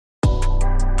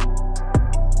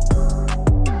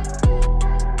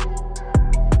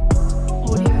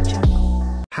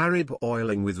Harry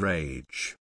boiling with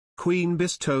rage. Queen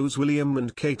bestows William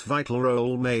and Kate vital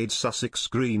role made Sussex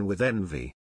green with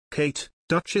envy. Kate,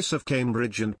 Duchess of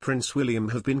Cambridge and Prince William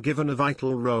have been given a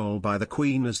vital role by the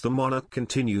Queen as the monarch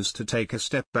continues to take a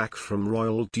step back from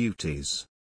royal duties.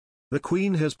 The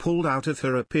Queen has pulled out of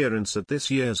her appearance at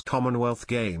this year's Commonwealth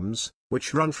Games,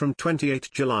 which run from 28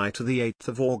 July to the 8th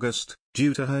of August,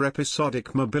 due to her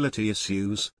episodic mobility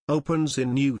issues, opens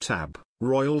in new tab,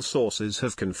 royal sources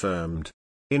have confirmed.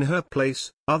 In her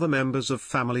place, other members of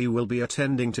family will be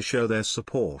attending to show their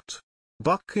support.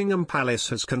 Buckingham Palace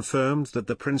has confirmed that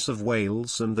the Prince of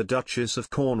Wales and the Duchess of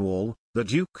Cornwall, the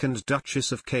Duke and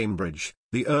Duchess of Cambridge,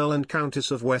 the Earl and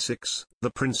Countess of Wessex, the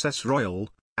Princess Royal,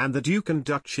 and the Duke and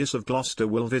Duchess of Gloucester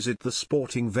will visit the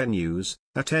sporting venues,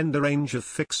 attend a range of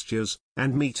fixtures,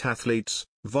 and meet athletes,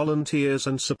 volunteers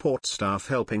and support staff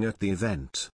helping at the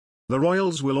event. The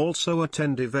royals will also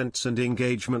attend events and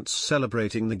engagements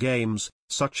celebrating the games,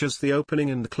 such as the opening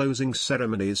and closing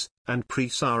ceremonies, and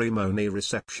pre-ceremony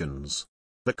receptions.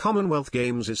 The Commonwealth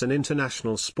Games is an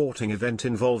international sporting event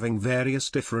involving various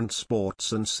different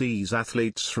sports and sees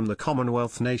athletes from the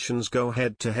Commonwealth nations go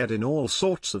head-to-head in all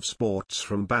sorts of sports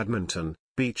from badminton,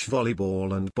 beach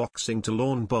volleyball and boxing to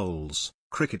lawn bowls,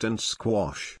 cricket and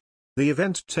squash. The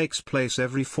event takes place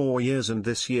every 4 years and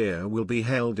this year will be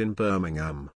held in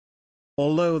Birmingham.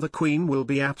 Although the Queen will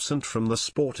be absent from the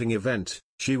sporting event,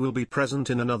 she will be present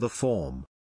in another form.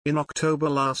 In October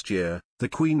last year, the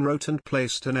Queen wrote and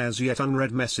placed an as-yet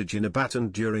unread message in a baton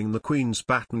during the Queen's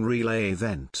Baton Relay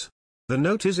event. The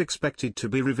note is expected to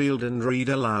be revealed and read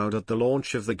aloud at the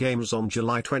launch of the Games on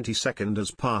July 22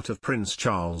 as part of Prince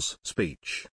Charles'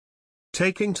 speech.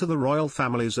 Taking to the royal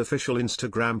family's official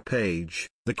Instagram page,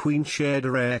 the Queen shared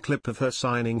a rare clip of her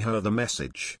signing her the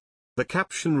message. The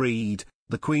caption read,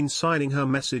 "The Queen signing her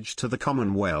message to the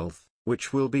Commonwealth,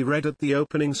 which will be read at the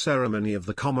opening ceremony of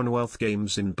the Commonwealth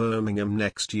Games in Birmingham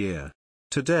next year."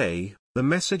 Today, the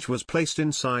message was placed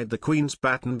inside the Queen's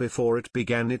baton before it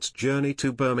began its journey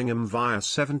to Birmingham via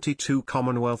 72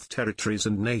 Commonwealth territories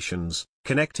and nations,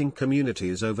 connecting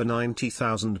communities over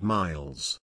 90,000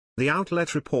 miles. The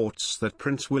outlet reports that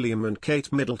Prince William and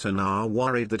Kate Middleton are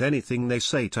worried that anything they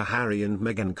say to Harry and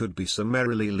Meghan could be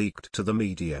summarily leaked to the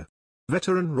media.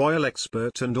 Veteran royal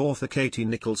expert and author Katie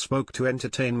Nicholl spoke to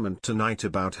Entertainment Tonight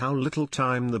about how little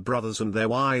time the brothers and their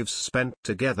wives spent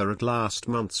together at last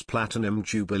month's Platinum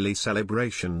Jubilee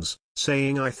celebrations,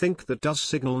 saying, "I think that does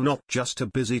signal not just a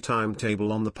busy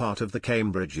timetable on the part of the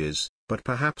Cambridges, but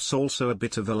perhaps also a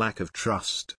bit of a lack of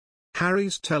trust."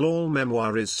 Harry's tell-all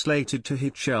memoir is slated to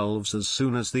hit shelves as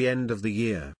soon as the end of the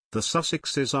year. The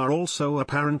Sussexes are also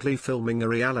apparently filming a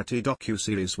reality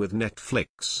docuseries with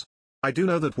Netflix. "I do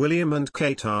know that William and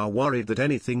Kate are worried that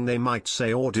anything they might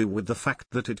say or do with the fact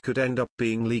that it could end up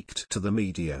being leaked to the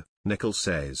media," Nicholl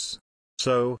says.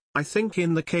 "So, I think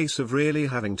in the case of really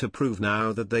having to prove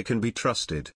now that they can be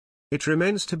trusted, it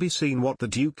remains to be seen what the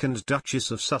Duke and Duchess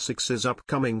of Sussex's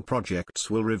upcoming projects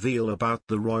will reveal about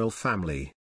the royal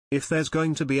family. If there's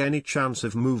going to be any chance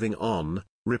of moving on,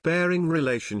 repairing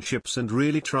relationships and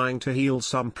really trying to heal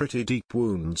some pretty deep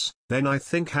wounds, then I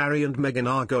think Harry and Meghan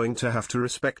are going to have to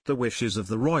respect the wishes of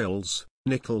the royals,"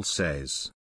 Nicholl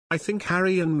says. "I think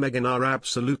Harry and Meghan are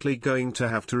absolutely going to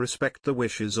have to respect the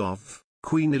wishes of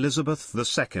Queen Elizabeth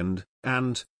II,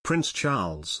 and Prince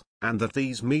Charles, and that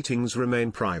these meetings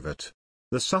remain private."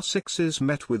 The Sussexes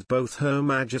met with both Her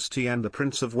Majesty and the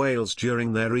Prince of Wales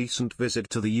during their recent visit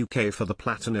to the UK for the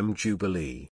Platinum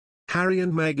Jubilee. Harry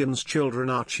and Meghan's children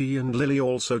Archie and Lily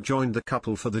also joined the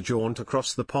couple for the jaunt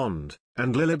across the pond,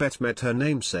 and Lilibet met her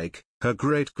namesake, her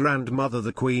great-grandmother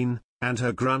the Queen, and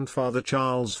her grandfather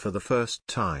Charles for the first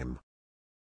time.